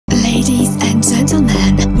Ladies and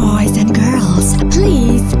gentlemen, boys and girls,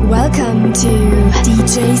 please welcome to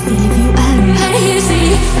DJ Silviu M. You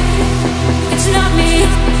see, it's not me,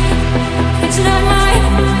 it's not my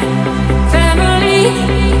family.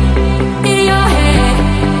 In your head,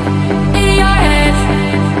 they are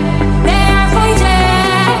fighting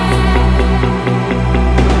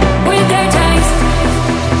with their tanks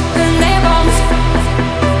and their bombs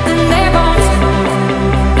and their bombs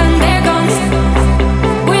and their guns.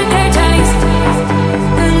 With their tanks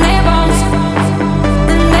and their bombs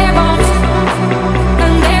and their bombs and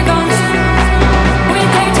their guns. With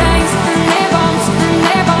their tanks and their bombs and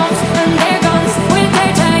their bombs and their guns. With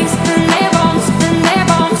their tanks and their bombs and their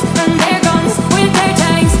bombs and their guns. With their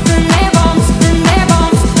tanks and their bombs and their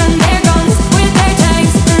bombs and their guns. With their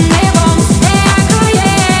tanks and their bombs, they are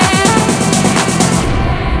crying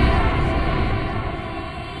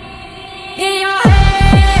in your head,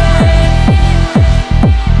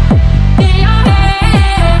 in your head.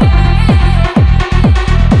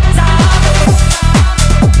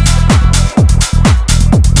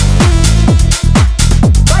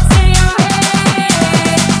 What's in your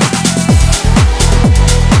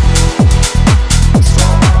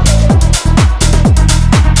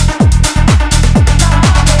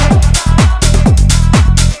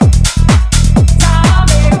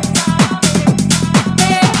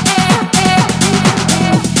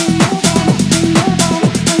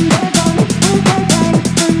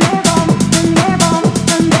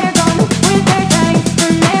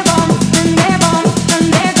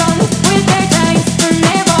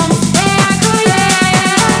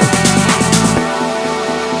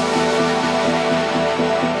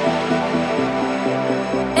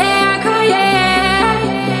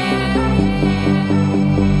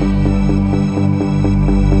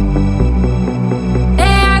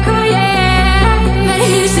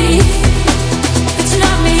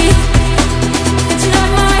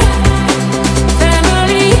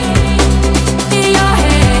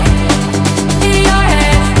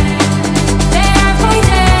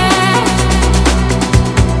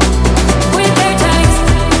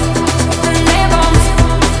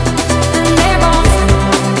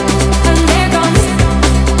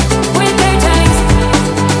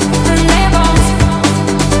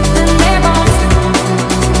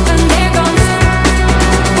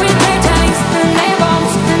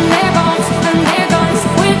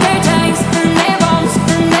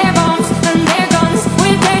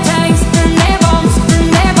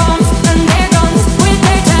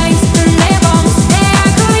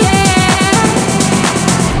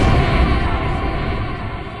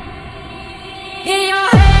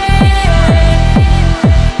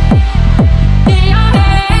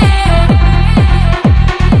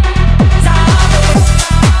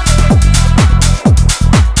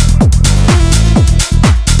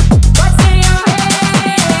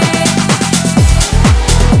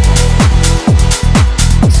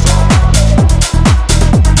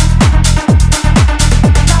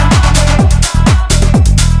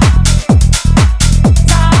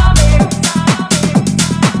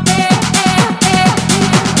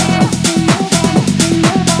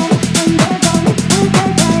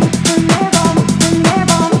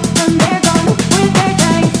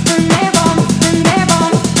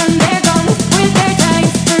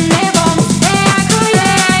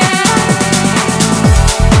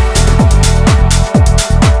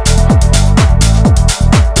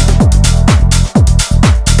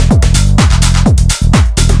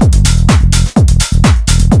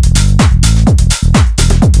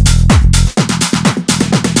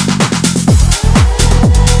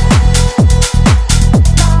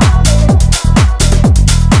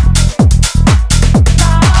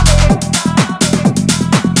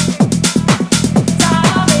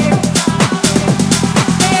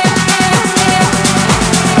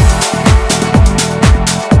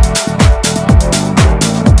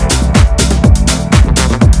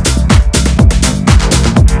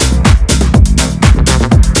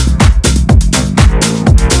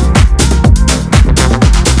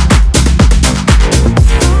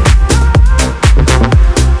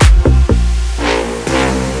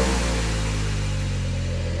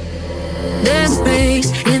There's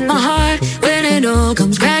space in my heart when it all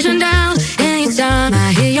comes crashing down. Anytime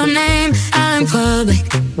I hear your name, I'm public.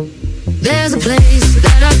 There's a place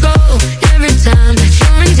that I go every time that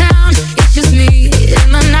you're in town. It's just me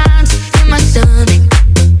in my nights, in my stomach.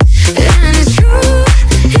 And it's true,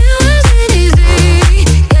 it wasn't easy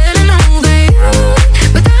getting over you,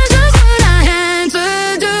 but that's just what I had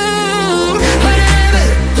to do. Whatever,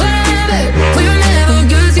 we were never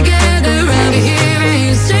good together. I'll be hearing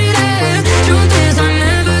you say that. Truth is I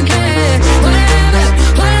never cared. Whatever,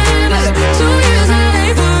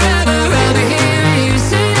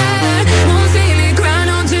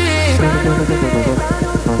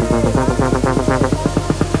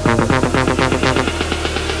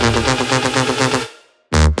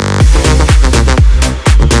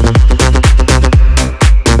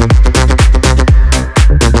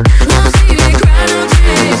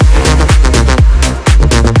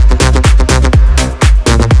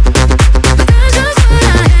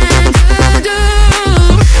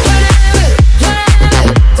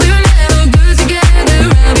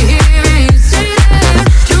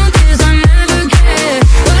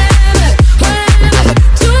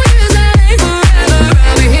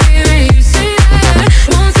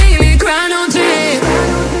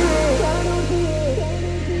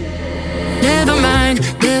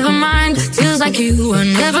 you, or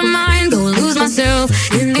never mind, go lose myself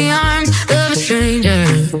in the arms of a stranger.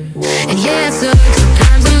 And yeah, it sucks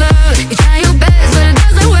sometimes in love, you try your best but it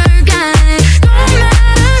doesn't work, and it don't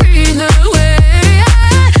matter either way.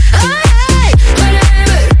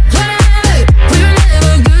 Whatever, we were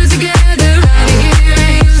never good together. I'll be here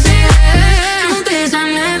and you say that. Truth is I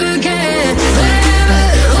never cared.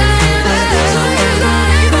 Whatever, so here's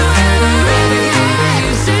life forever.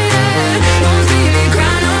 You say that, won't see me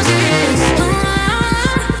cry no tears. Won't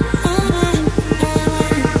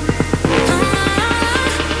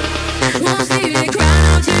see me cry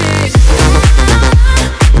no tears.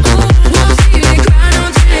 Won't see me cry no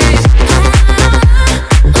tears.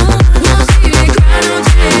 Won't see me cry no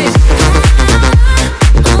tears.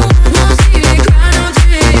 Won't see me cry no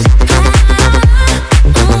tears.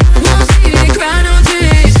 Won't see me cry no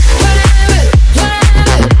tears. Whatever,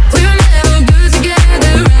 we were never good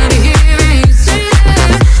together. I'll be here and you say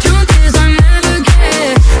that. Truth is I never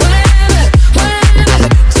cared. Whatever,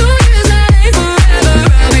 2 years late forever.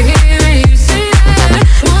 I'll be here and you say that.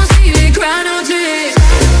 Won't see me cry no tears.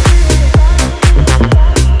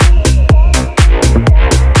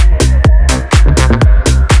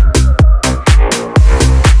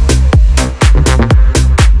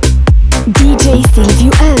 DJ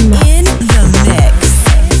Silviu M. In the mix.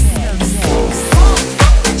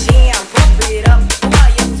 Jam, pump it up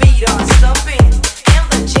while your feet are stumping, and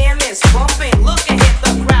the jam is pumping. Look ahead, the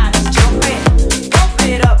crowd is jumping. Pump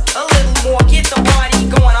it up a little more, get the party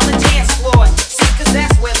going on the dance floor. See, 'cause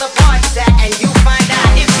that's where the party's at, and you find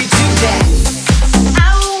out if you do that.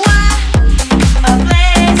 A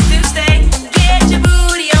place to stay. Get your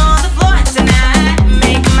booty on the floor tonight.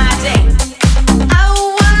 Make my day.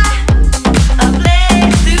 A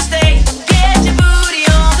place to stay. Get your booty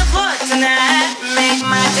on the floor tonight. Make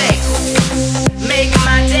my day. Make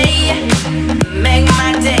my day. Make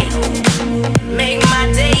my day. Make my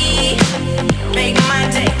day. Make my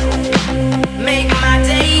day. Make my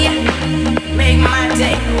day. Make my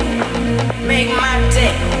day. Make my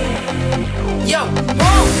day. Yo,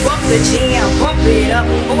 pump up the jam, pump it up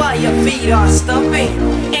while your feet are stumping,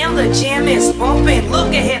 and the jam is pumping.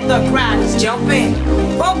 Look ahead, the crowd is jumping.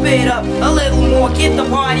 Pump it up a little more, get the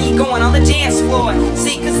party going on the dance floor.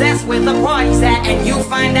 See, 'cause that's where the party's at, and you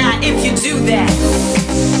find out if you do that.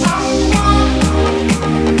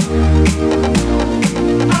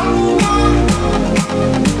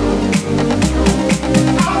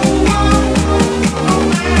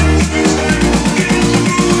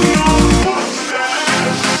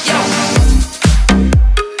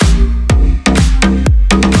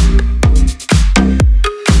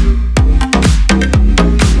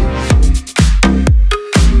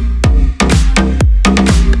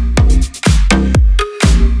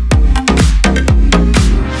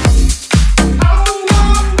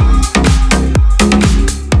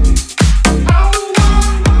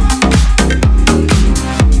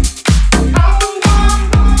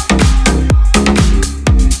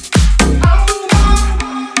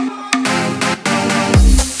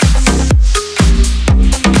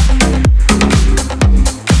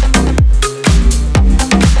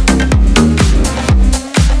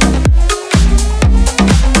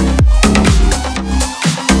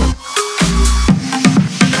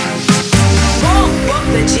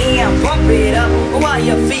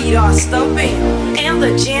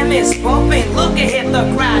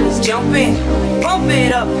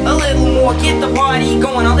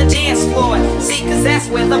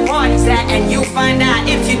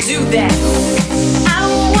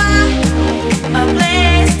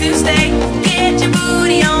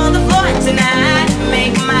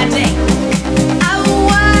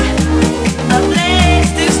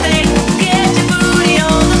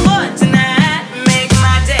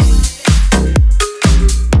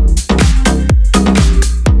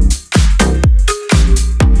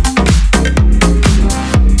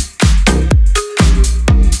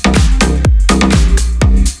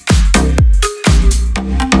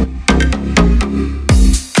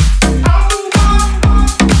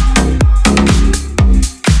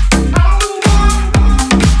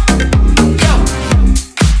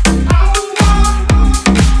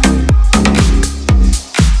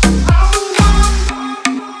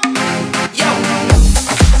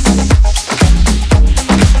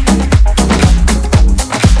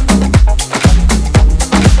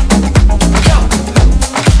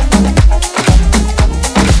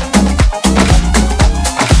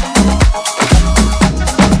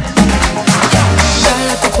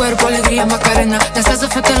 Dansează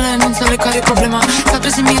fetele, nu înțeleg care-i problema. S-a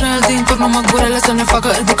trezit Mirel din turn, mă gurele să ne facă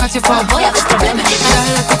educație. Fă voia aveți probleme.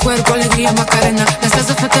 Dale cu cuerpo, alegria, Macarena.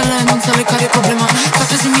 Dansează fetele, nu înțeleg care e problema. S-a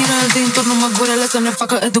trezit Mirel din turn, numai gurele să ne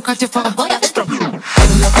facă educație, fa. Voi aveți probleme.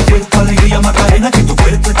 Dale tu cuerpo, alegría, Macarena, que tu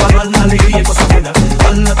cuerpo es para la alegría y cosa buena.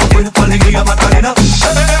 Dale tu cuerpo, alegría, Macarena,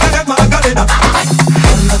 Macarena.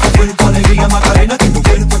 Dale tu cuerpo, alegría, Macarena, que tu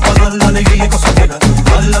cuerpo es para la alegría y cosa buena.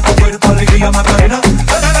 Dale tu cuerpo, alegría, Macarena,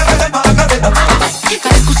 Macarena.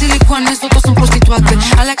 Care cu silicoane, toți sunt prostituate.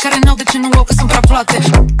 Alea care n-au de ce nu au, că sunt prea plate.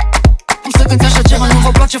 Cum să cânti așa ceva, nu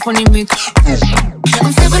vă place, fă nimic.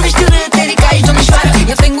 Îmi se vorbește reteric aici, domnișoară.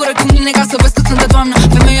 Ia te îngură cu mine ca să vezi cât sunt de doamnă.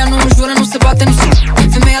 Femeia nu înjură, nu se bate, nu se...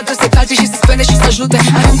 Femeia trebuie să calce și să spele și să ajute.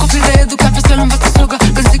 Are un copil de educat, pe să-l învețe slugă.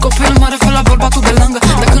 Când zic copil, mă refer la bărbatul de lângă.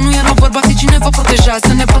 Dacă nu erau bărbații, cine vă proteja?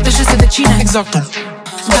 Să ne protejeze de cine? Exact.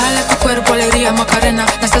 Dale cu cuerpo, alegria, Macarena.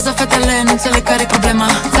 Dansează fetele, nu înțeleg care e problema.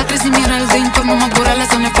 S-a trezit Mirel din turn, numai gurele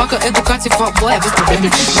să ne facă educație, fa. Voi aveți probleme.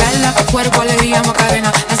 Dale cu cuerpo, alegria, Macarena.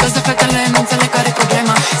 Dansează fetele, nu înțeleg care e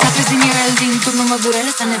problema. S-a trezit Mirel din turn, numai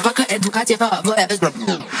gurele să ne facă educație, fa. Voi aveți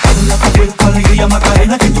probleme. Dale tu cuerpo, alegría,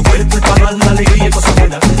 Macarena, que tu cuerpo es para la alegría y cosa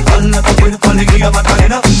buena. Dale tu cuerpo, alegría,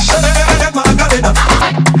 Macarena, Macarena.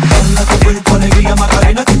 Dale tu cuerpo, alegría,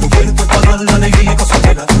 Macarena, que tu cuerpo es para la alegría y cosa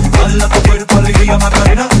buena. Dale tu cuerpo, alegría,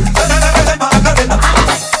 Macarena, Macarena.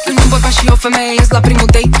 Când un bărbat și o femeie ies la primul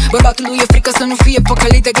date, bărbatul lui e frică să nu fie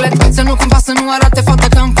păcălit de glet. Să nu cumva să nu arate fata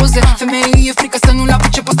ca în poze. Femeii e frică să nu-l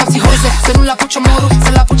apuce pe psihoze. Să nu-l apuce omorul,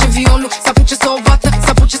 să-l apuce violul. Să apuce să o bată, să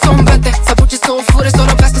apuce să o îmbete. Să apuce să o fure, să o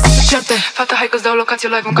răpească, să se certe. Fata, hai că-ți dau locație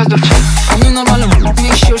live în caz de orice. Nu e normală,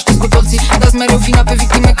 mie și eu știți cu toții. Dați mereu vina pe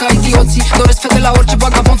victime ca idioții. Doresc fete la orice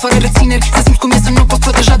bagabon fără rețineri. Să simți cum e să nu poți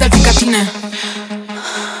proteja de alții ca tine.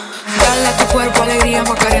 Dale tu cuerpo, alegría,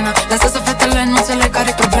 Macarena. Dansează fetele, nu înțeleg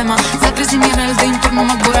care-i problema. S-a trezit Mirel din turn,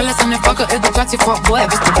 numai gurele să ne facă educație, fa. Voi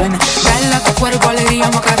aveți probleme. Dale tu cuerpo, alegría,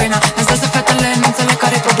 Macarena. Dansează fetele, nu înțeleg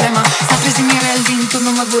care-i problema. S-a trezit Mirel din turn,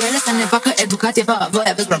 numai gurele să ne facă educație, fa. Voi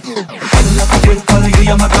aveți probleme. Dale tu cuerpo,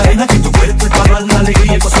 alegría, Macarena, que tu cuerpo es para la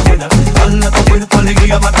alegría y cosa buena. Dale tu cuerpo,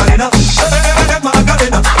 alegría, Macarena,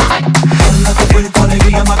 Macarena. Dale tu cuerpo,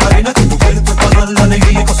 alegría, Macarena, que tu cuerpo es para la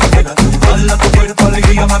alegría y cosa buena. Dale tu cuerpo,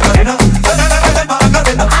 alegría, Macarena,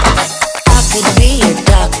 Macarena. I could be a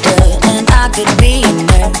doctor and I could be a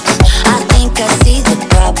nurse. I think I see the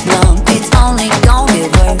problem, it's only gonna get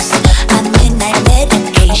worse. I need that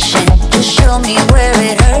medication to show me where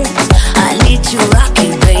it hurts. I need to rock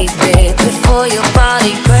it, baby, before your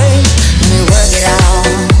body breaks. Let me work it out.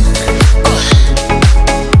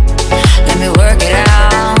 Let me work it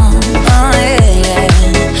out. Oh yeah, yeah.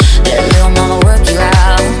 Let little mama work you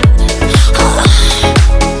out.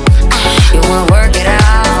 You wanna work it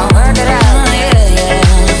out, work it out, yeah,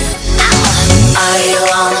 yeah. Are you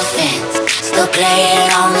on the fence, still playing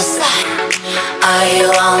on the side? Are you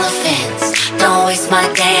on the fence, don't waste my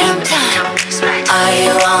damn time? Are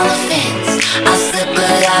you on the fence, I slip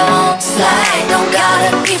but I won't slide. Don't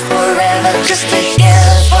gotta be forever, just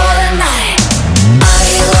together for the night. Are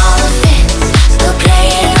you on the fence, still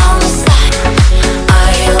playing on the side?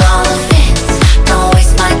 Are you on the fence, don't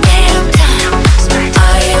waste my damn time?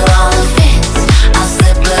 Are you on the fence, I'll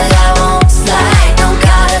slip but I won't slide. Don't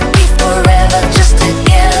gotta be forever, just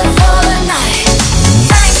together for the night.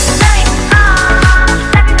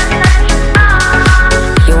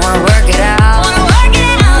 You wanna work it out?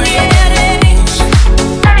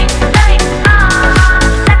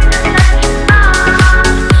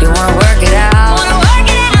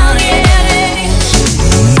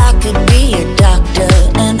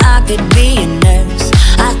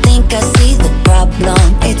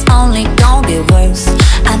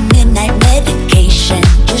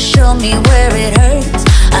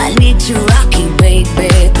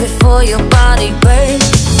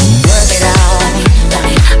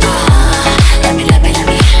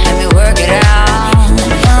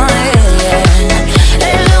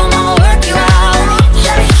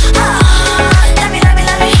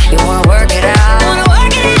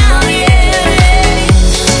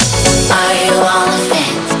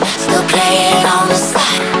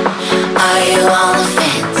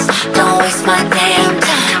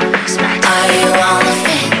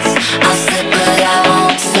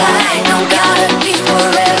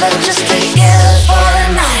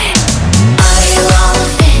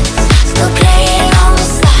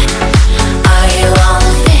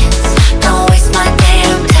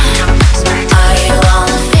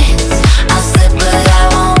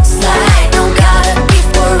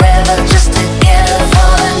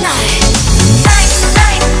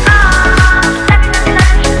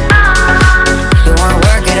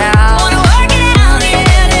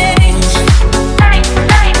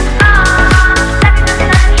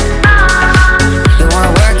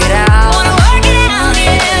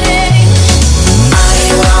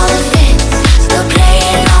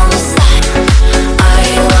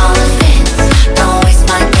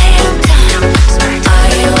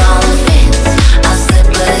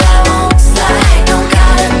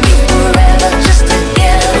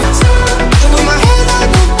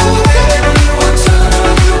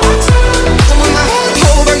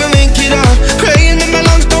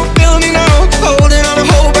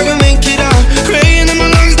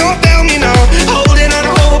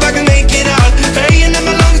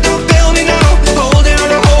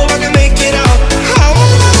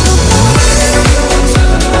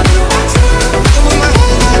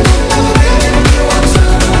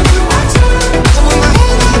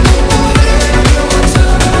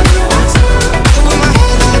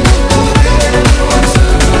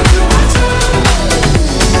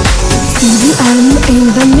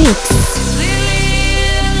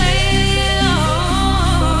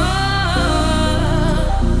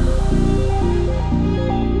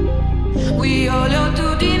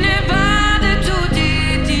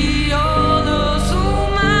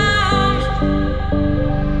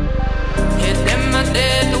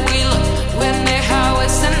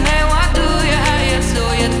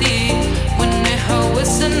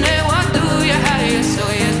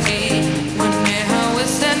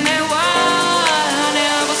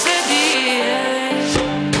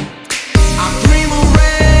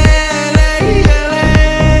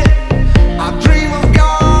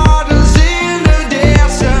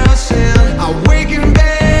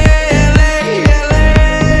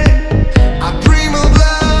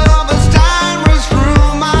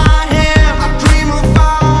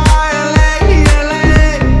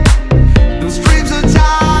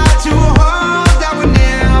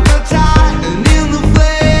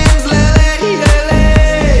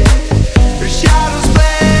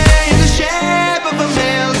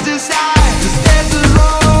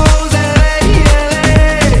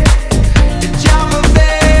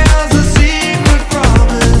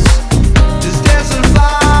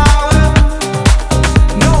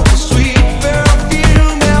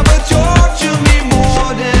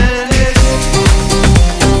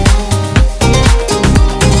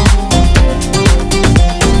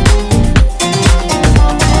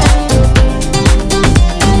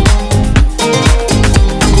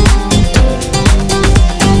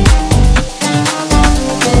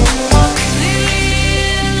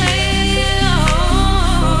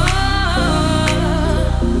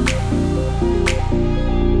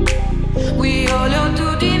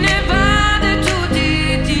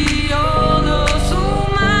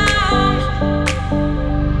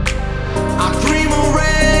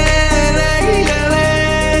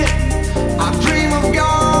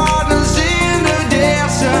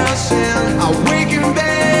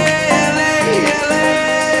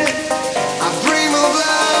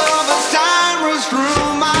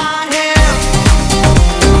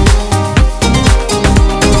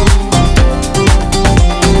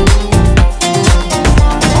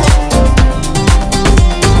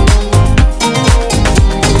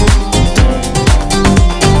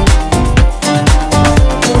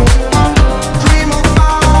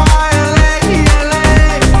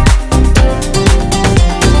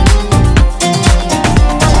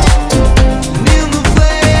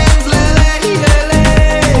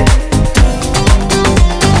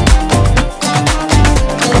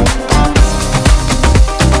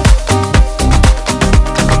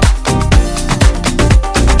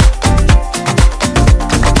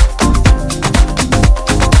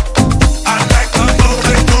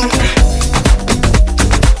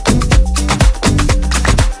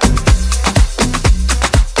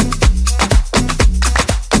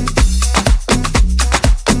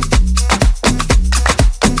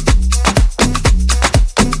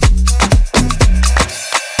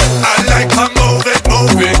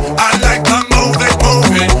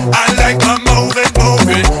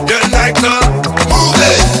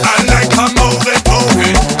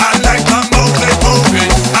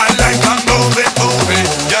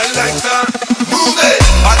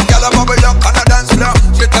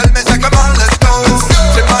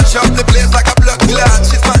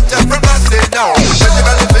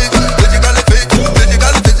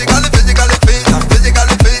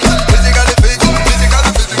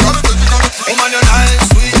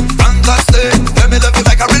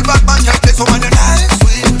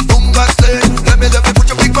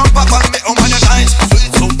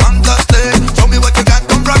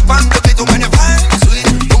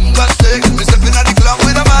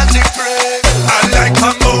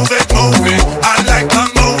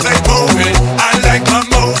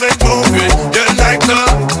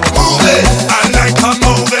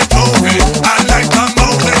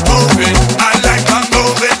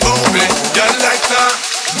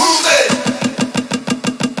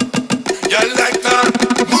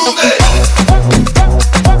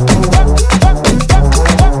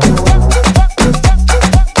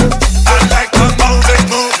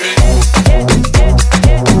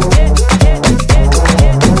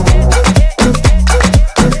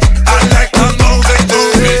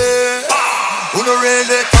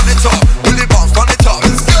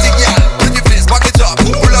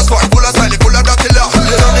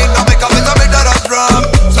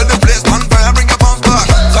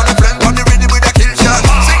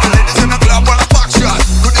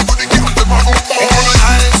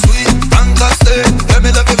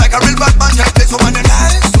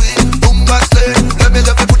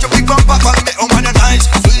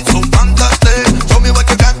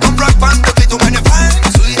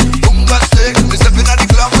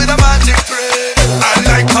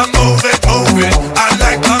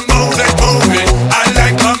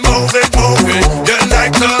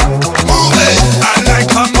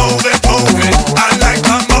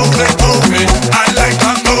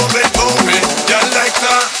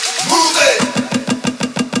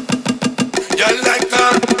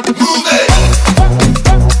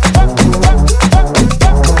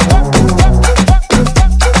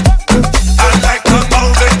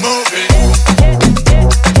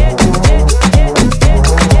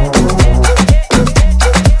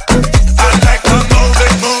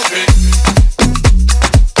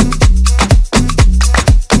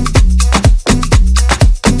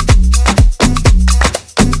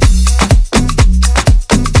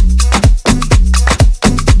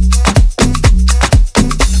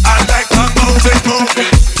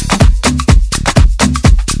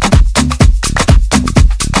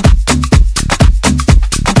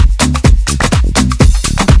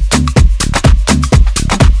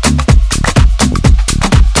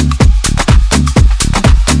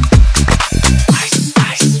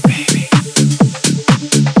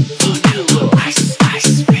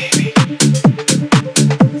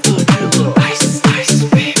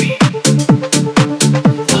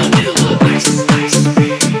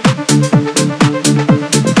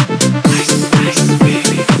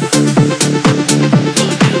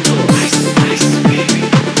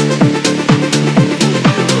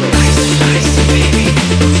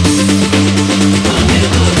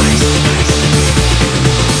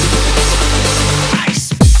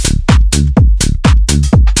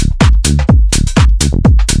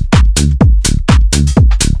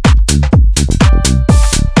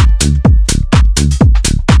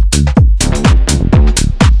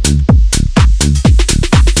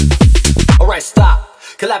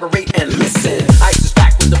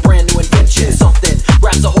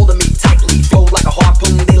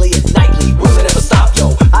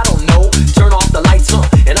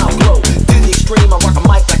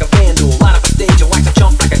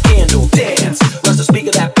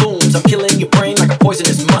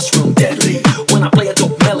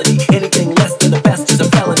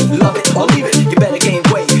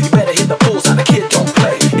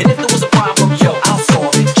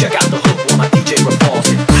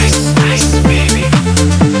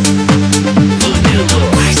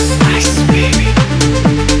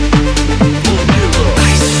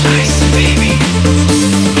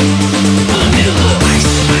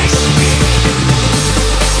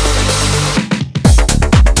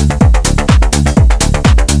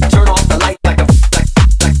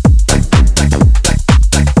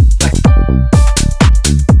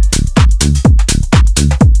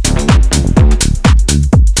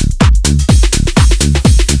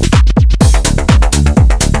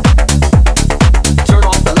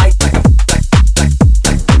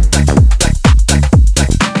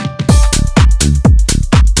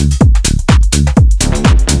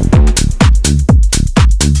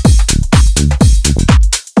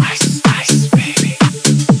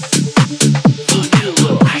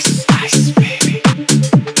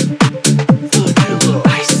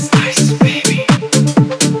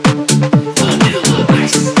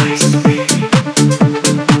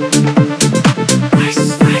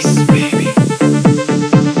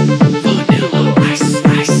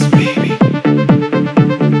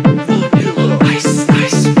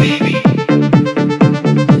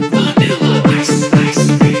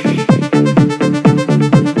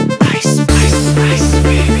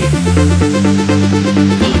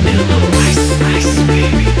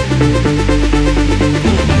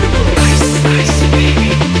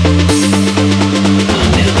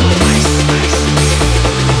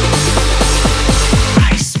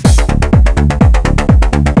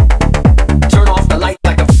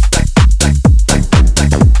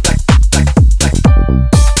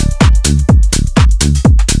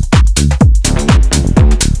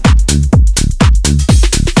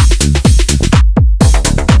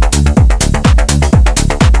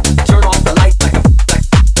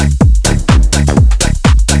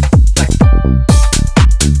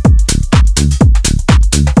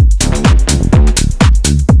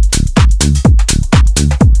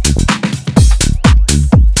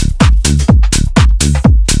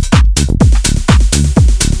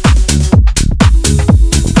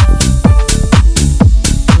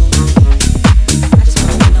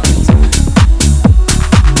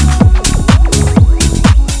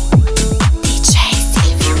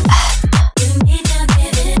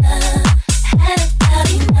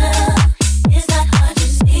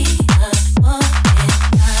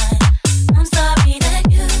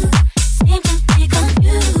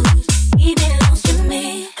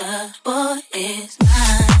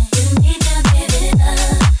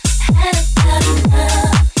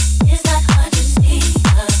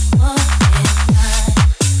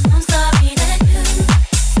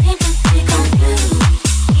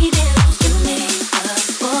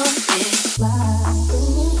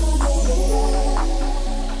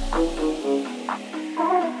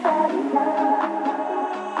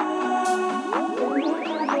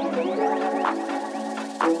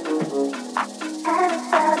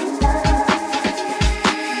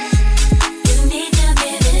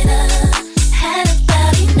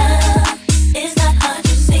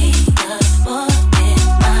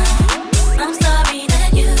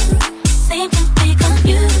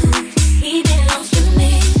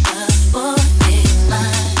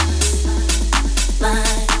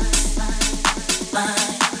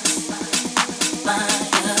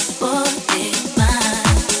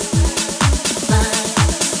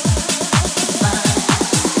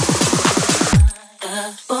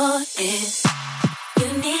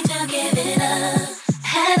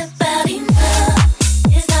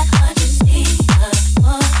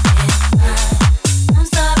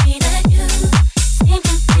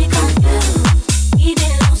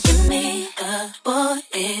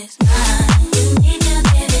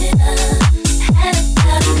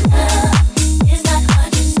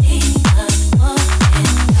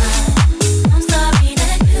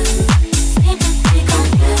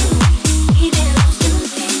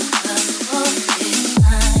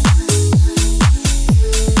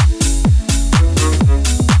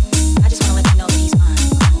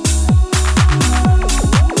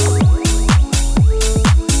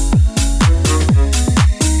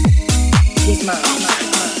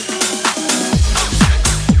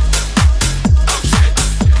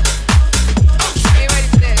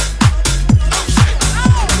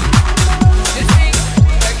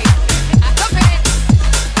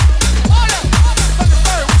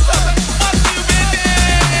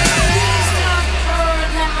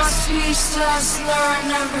 sweet start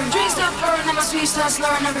slurring, every dream start blurring, and my sweet start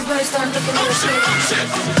slurring, everybody start looking at the shit.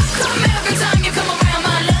 Come every time you come around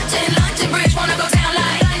my London Bridge, wanna go down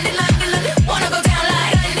like London, wanna go down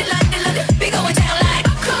like London, be going down like.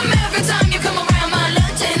 Come every time you come around my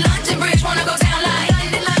London Bridge, wanna go down like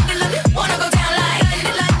London, wanna go down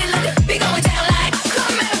like London, be going down like.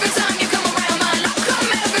 Come every time you come around my,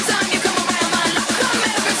 come every time you come around my, come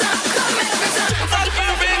every time, come every time.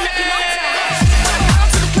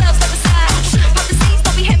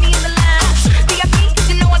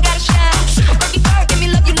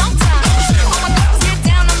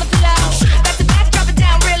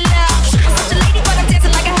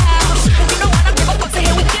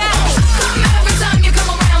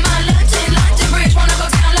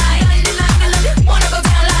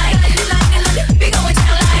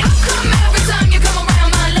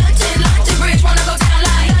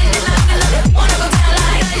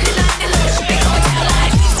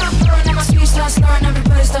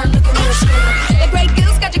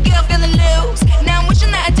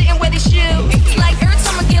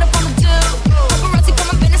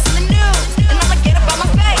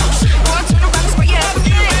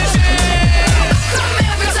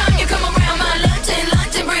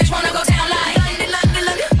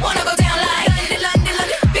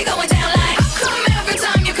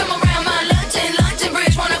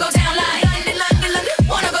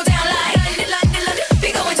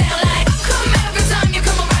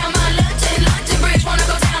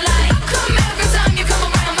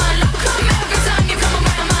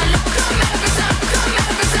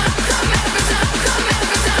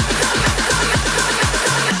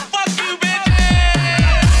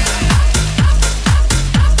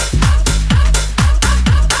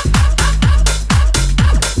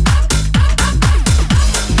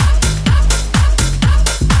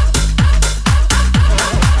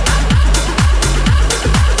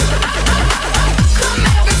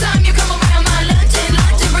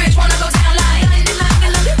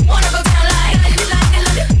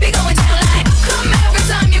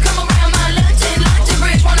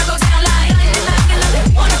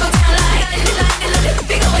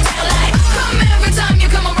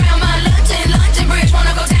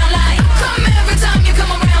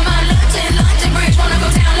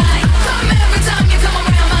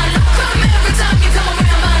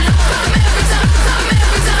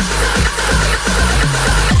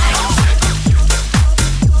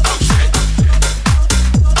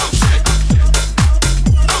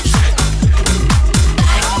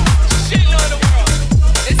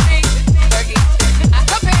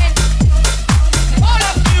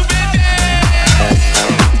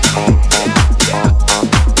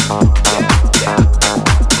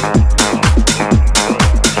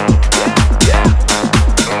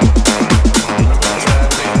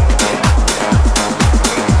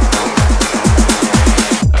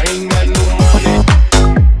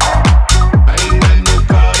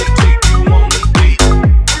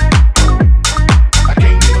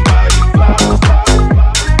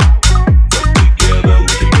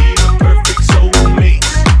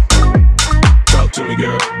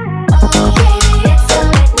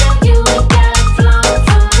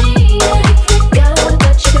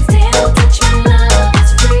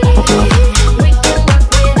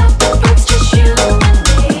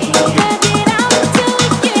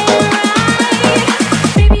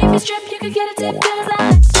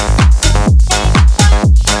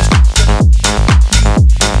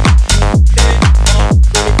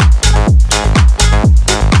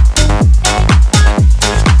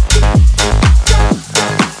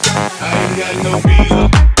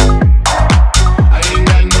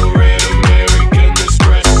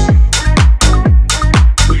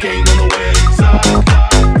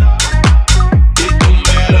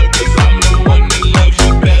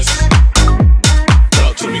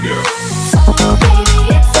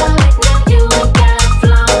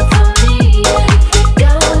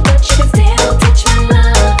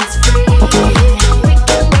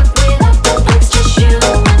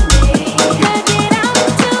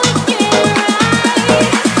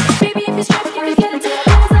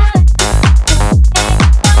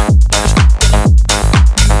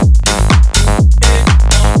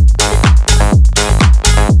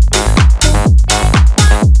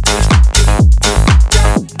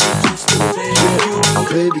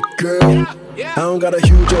 I don't got a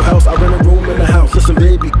huge old house, I rent a room in the house. Listen,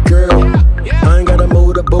 baby girl, I ain't got a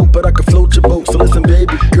motorboat, but I can float your boat. So listen,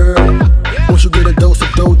 baby girl, once you get a dose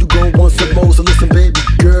of dough, you gon' want some more. So listen, baby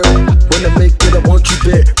girl, when I make it, I want you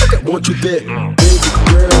there. I want you there, baby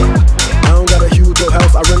girl. I don't got a huge old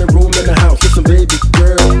house, I rent a room in the house. Listen, baby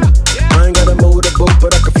girl, I ain't got a motorboat,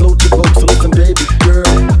 but I can float your boat. So listen, baby girl,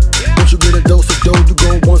 once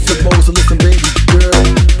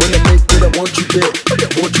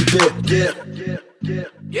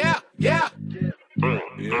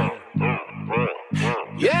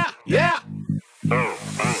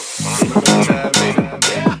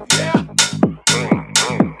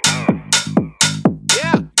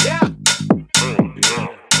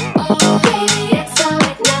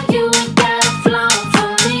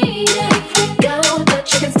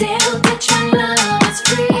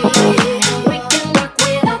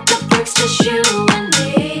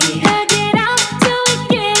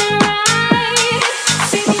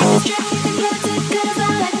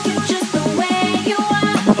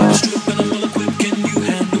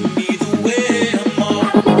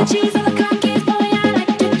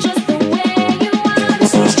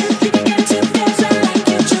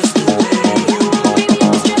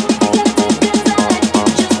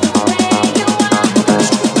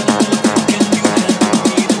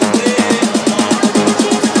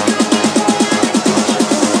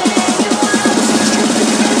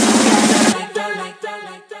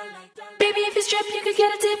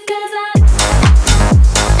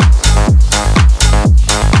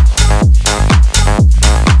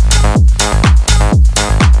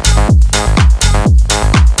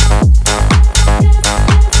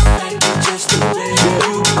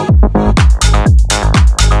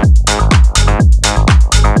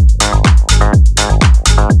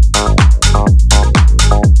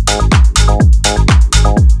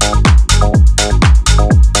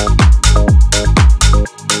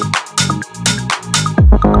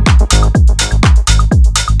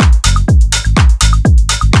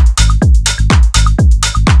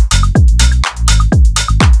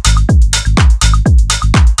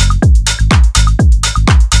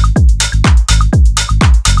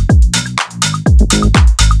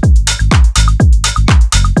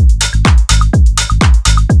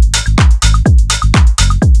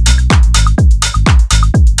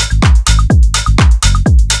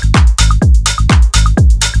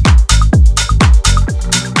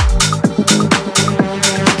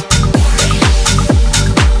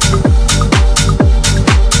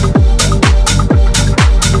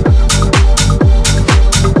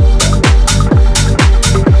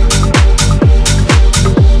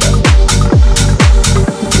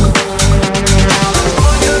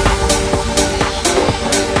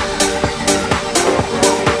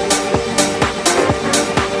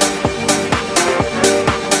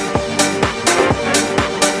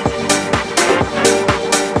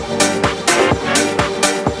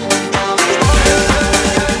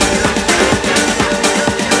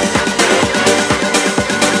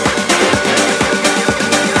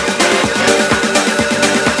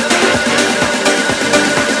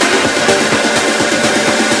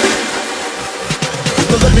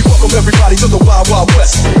to the Wild Wild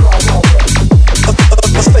West. A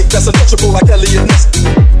state that's untouchable like Elliot Ness.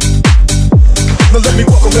 Now let me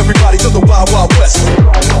welcome everybody to the Wild Wild West.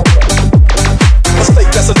 A state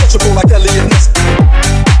that's untouchable like Elliot Ness.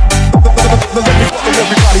 Now let me welcome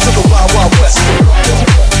everybody to the Wild Wild West.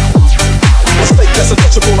 A state that's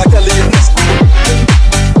untouchable like Elliot Ness.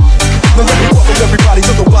 Now let me welcome everybody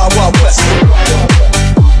to the Wild Wild West.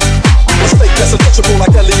 A state that's untouchable like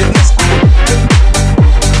Elliot Ness.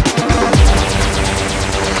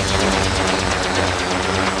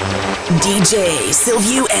 DJ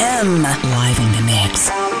Silviu M. Live in the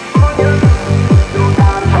mix.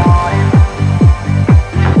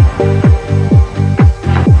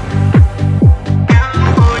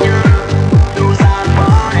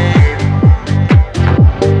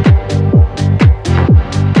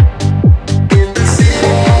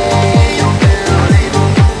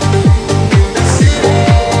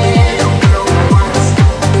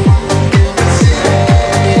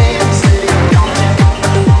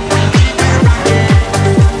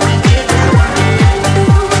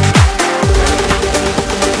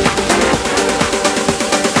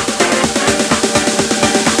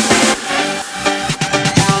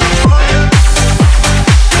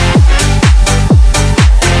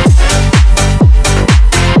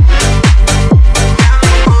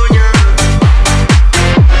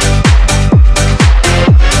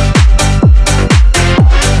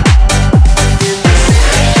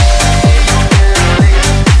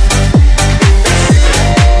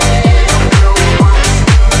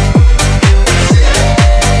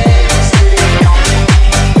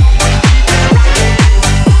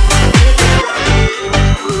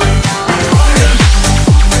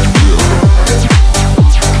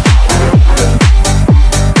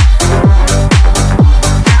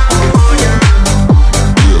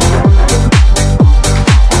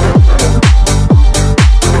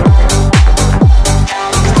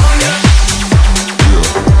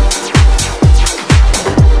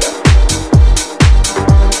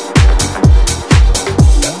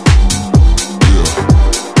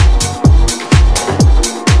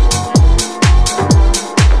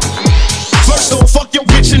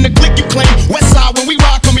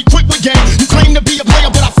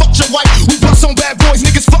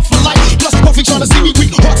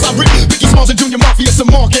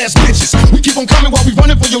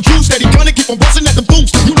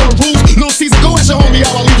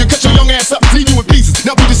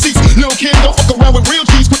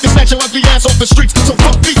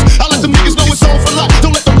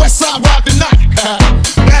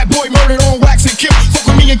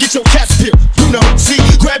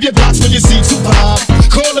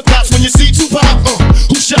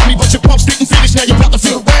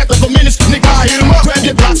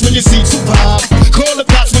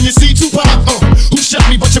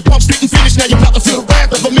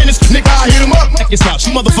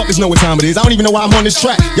 Motherfuckers know what time it is. I don't even know why I'm on this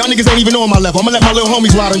track. Y'all niggas ain't even on my level. I'ma let my little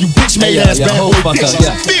homies ride on you bitch made ass bad boy bitches.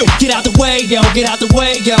 Feel. Get out the way, yo. Get out the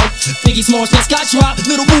way, yo. Biggie Smalls just got dropped.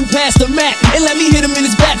 Little move past the Mac and let me hit him in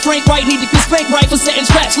his back. Frank White need to get spanked right for setting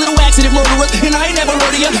traps. Little accident murderers, and I ain't never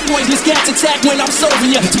heard of ya. Pointless cats attack when I'm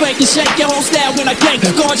serving ya. Spank and shake your whole style when I gang.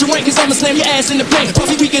 Guard your rank, cause I'ma slam your ass in the paint.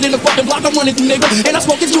 Puffy weaker in the fucking block I'm running through, nigga. And I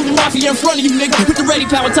smoke this Junior Mafia in front of you, nigga. With the ready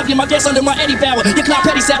power, tucking my gas under my Eddie Power. Your cloud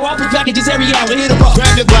petty sour, I put packages every hour. Hit 'em up.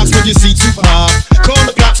 Grab your blocks when you see Tupac. Call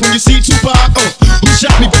the cops when you see Tupac. Who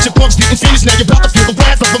shot me, but your pumps didn't finish. Now you're about to feel the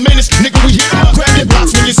wrath of a menace. Nigga, we hit 'em up. Grab your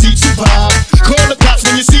blocks when you see Tupac. Call the cops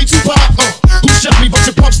when you see Tupac. Who shot me, but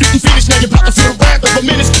your pumps didn't finish. Now you're about to feel the wrath of a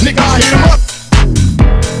menace. Nigga, I hit 'em up.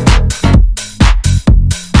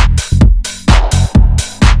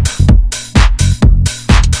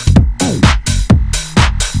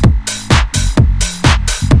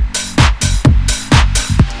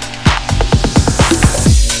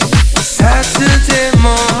 Saturday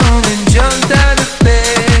morning, jumped out of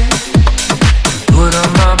bed, put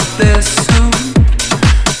on my best suit,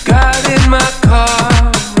 got in my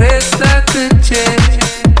car, raced like a jet,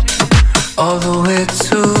 all the way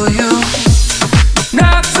to you.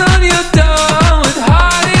 Knocked on your door with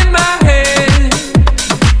heart in my head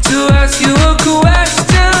to ask you a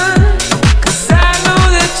question, 'cause I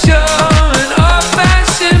know that you're an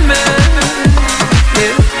old-fashioned man.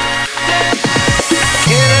 Yeah.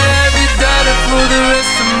 Can I have your daughter for the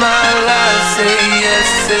rest of my life? Say yes,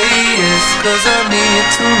 'cause I need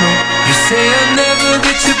to know. You say I'll never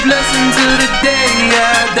get your blessing till the day I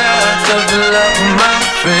die. Tough love, my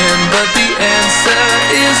friend, but the answer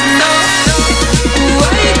is no.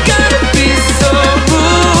 Why you gotta be so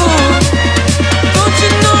rude? Don't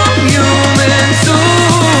you know I'm human too?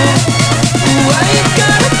 Why you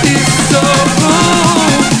gotta be so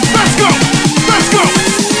rude? Let's go!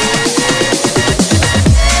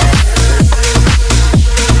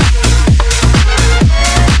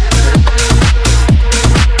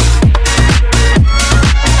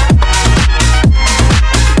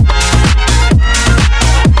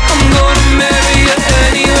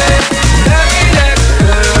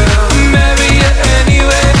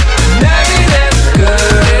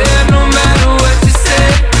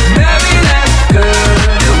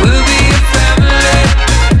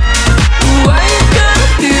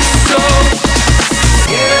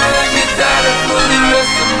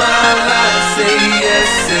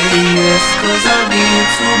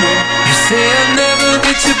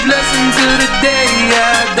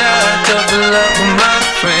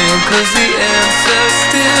 'cause the answer's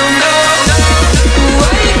still no.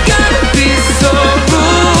 Why you gotta be so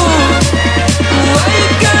rude? Why you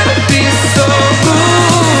gotta be so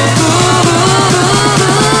rude?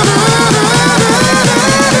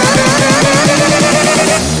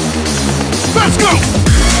 Let's go!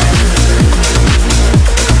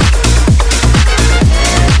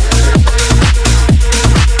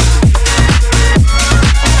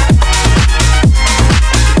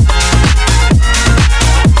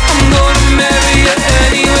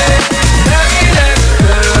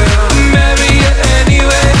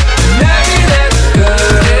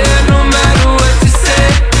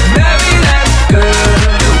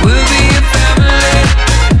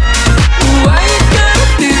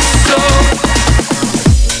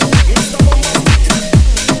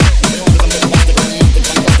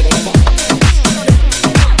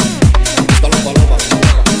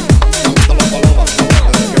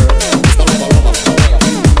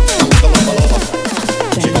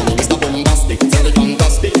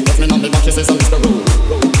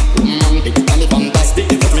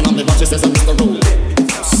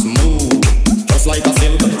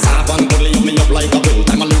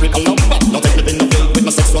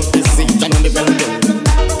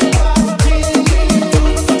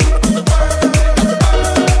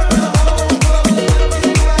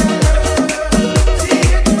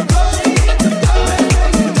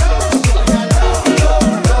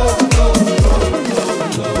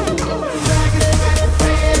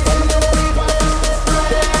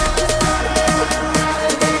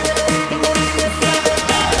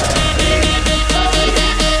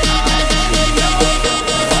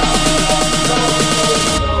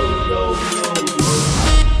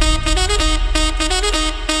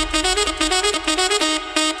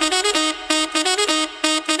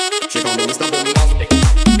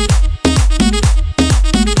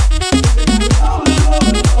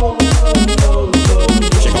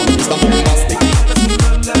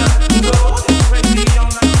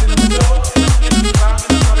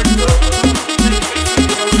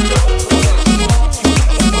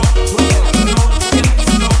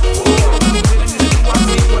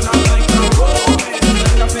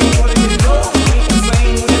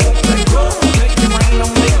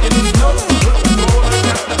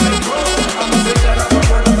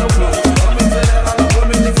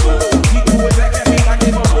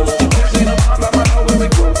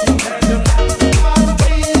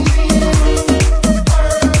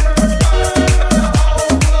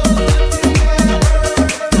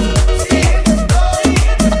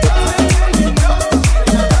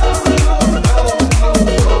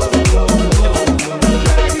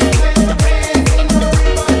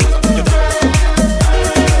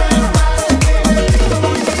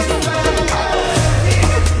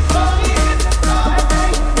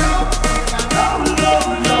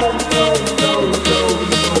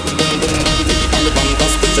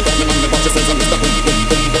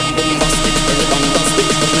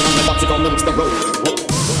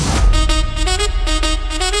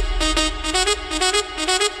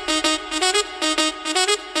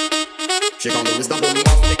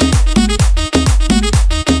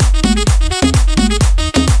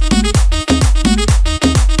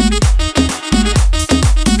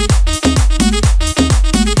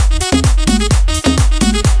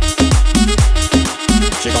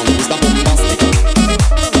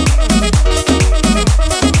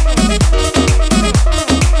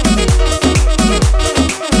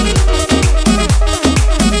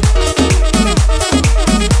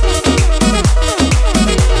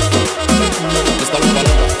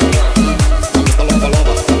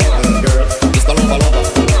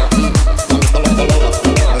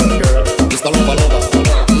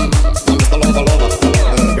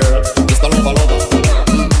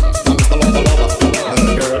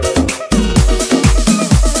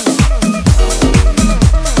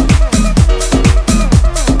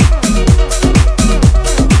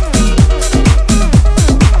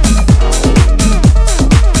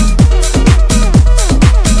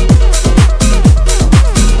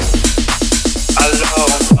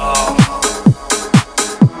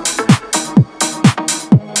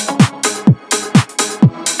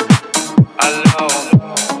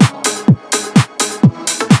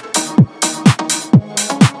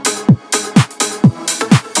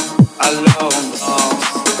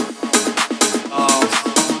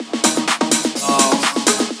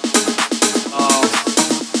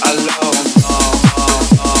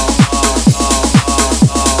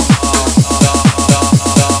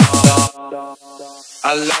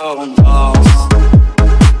 Alone bounce.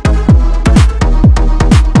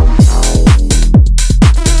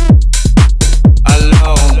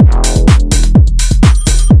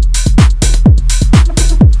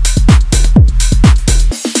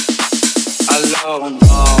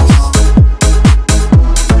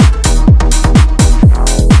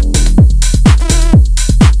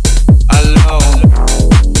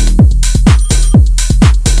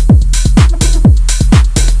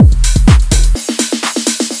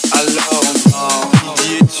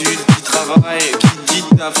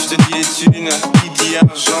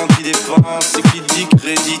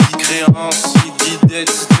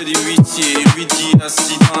 que des huitiers. Lui dit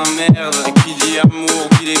assis dans la merde. Qui dit amour,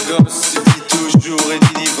 dit les gosses. Dit toujours et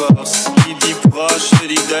dit divorce. Qui dit proche, te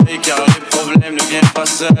dit deuil, car les problèmes ne viennent pas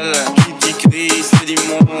seuls. Qui dit crise, te dit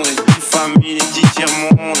monde. Et dit famille, et dit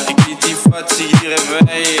tiers-monde. Et qui dit fatigue, dit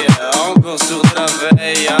réveil. Encore sourd de la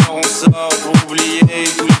veille. Alors on sort pour oublier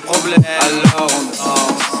tous les problèmes. Alors on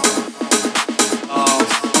danse.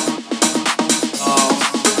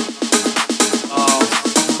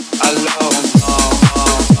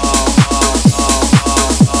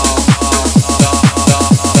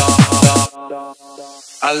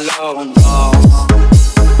 Alors on danse.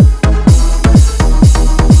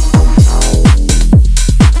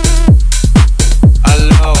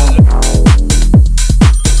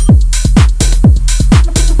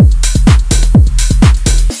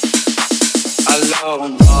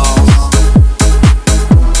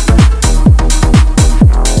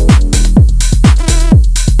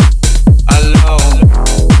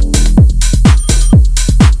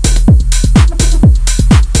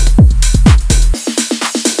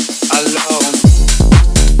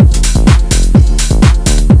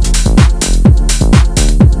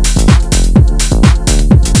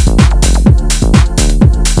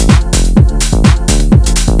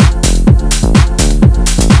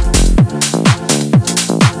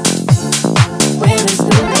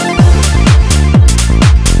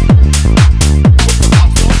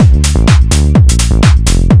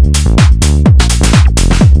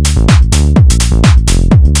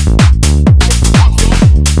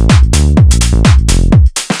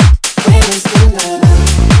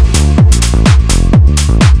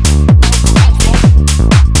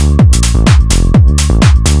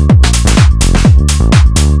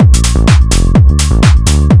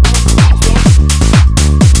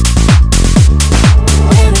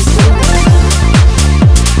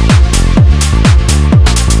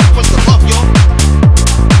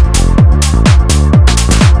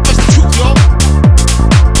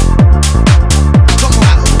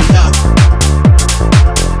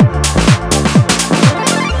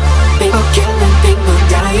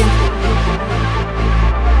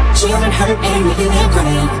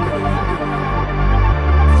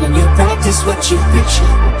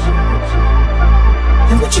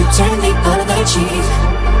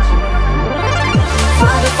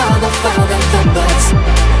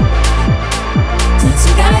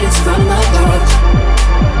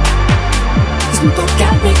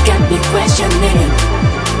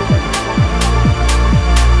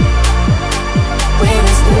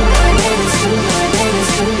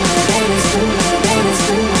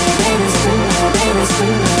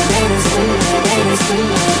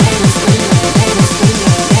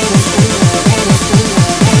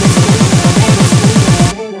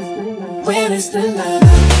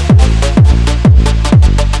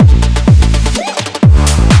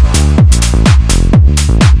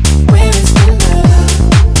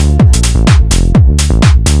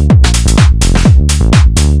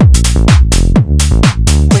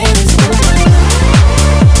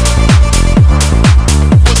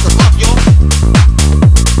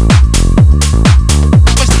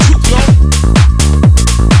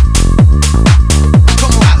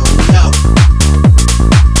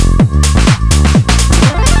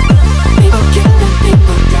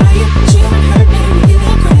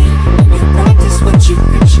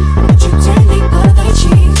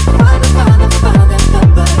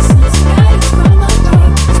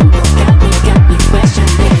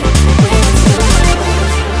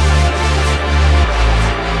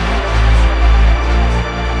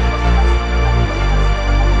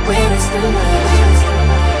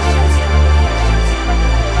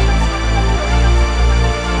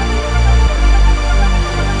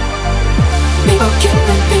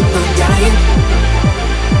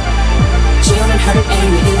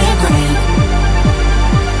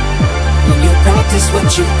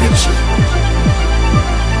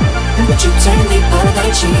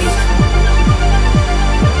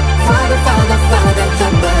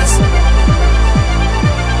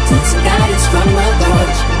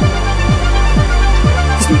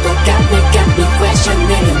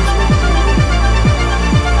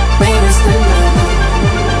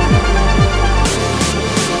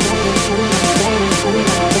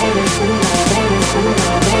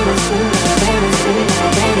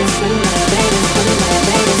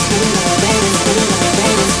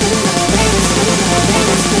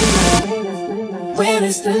 Where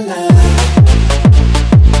is the love?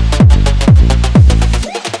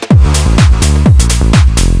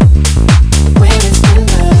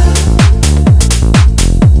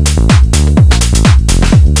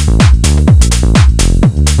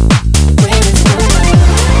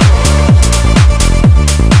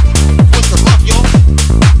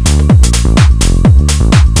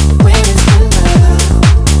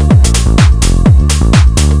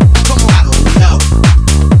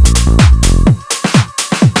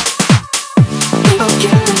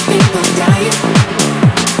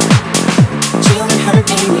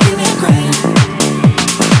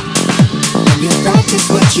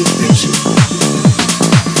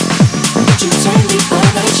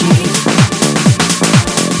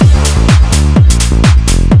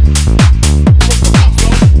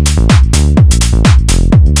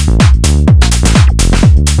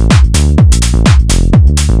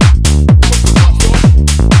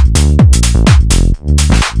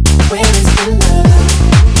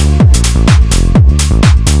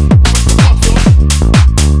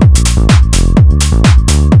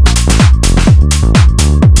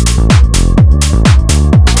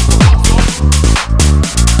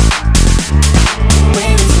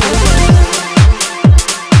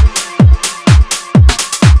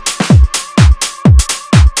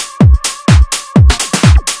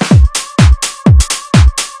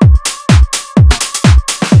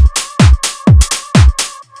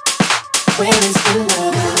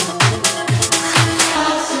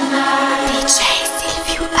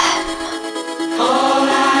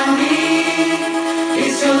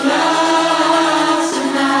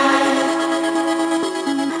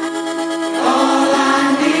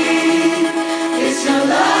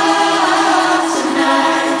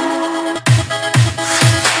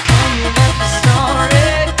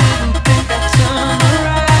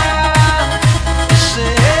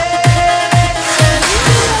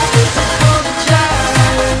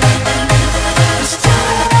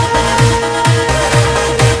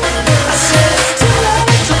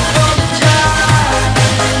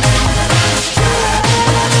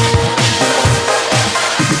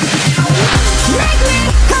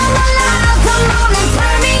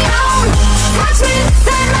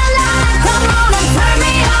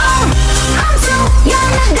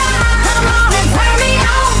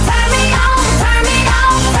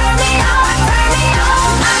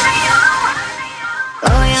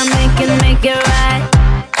 can make it right.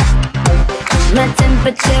 My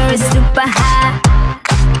temperature is super high.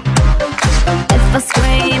 If I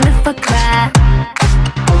scream, if I cry,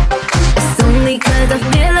 it's only 'cause I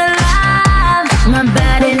feel alive. My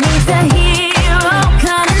body needs a hero,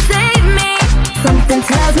 come and save me. Something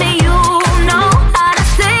tells me you know how to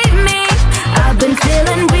save me. I've been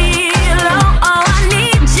feeling real low, oh I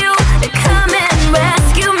need you to come and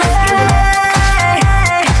rescue me.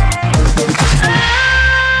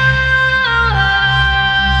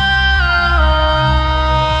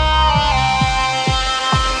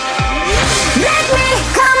 Make me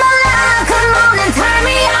come alive, come on and turn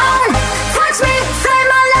me on. Touch me, save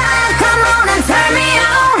my life, come on and turn me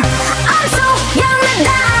on. I'm so young to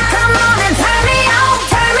die, come on and turn me on.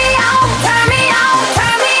 Turn me on, turn me on,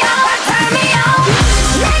 turn me on, turn me on.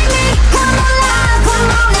 Make me come alive, come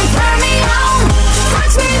on and turn me on.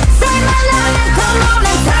 Touch me, save my life, come on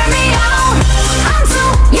and turn me on. I'm so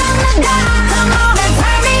young to die, come on and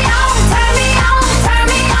turn me on. Turn me on, turn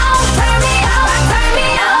me on, turn me on, turn me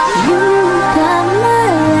on. You got my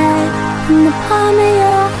life in the palm of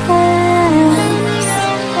your hand.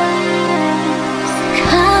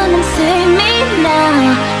 Come and save me now.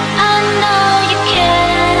 I know you can.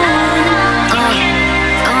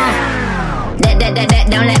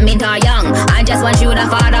 Don't let me die young. I just want you to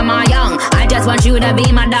father my young. I just want you to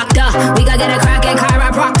be my doctor. We gotta get a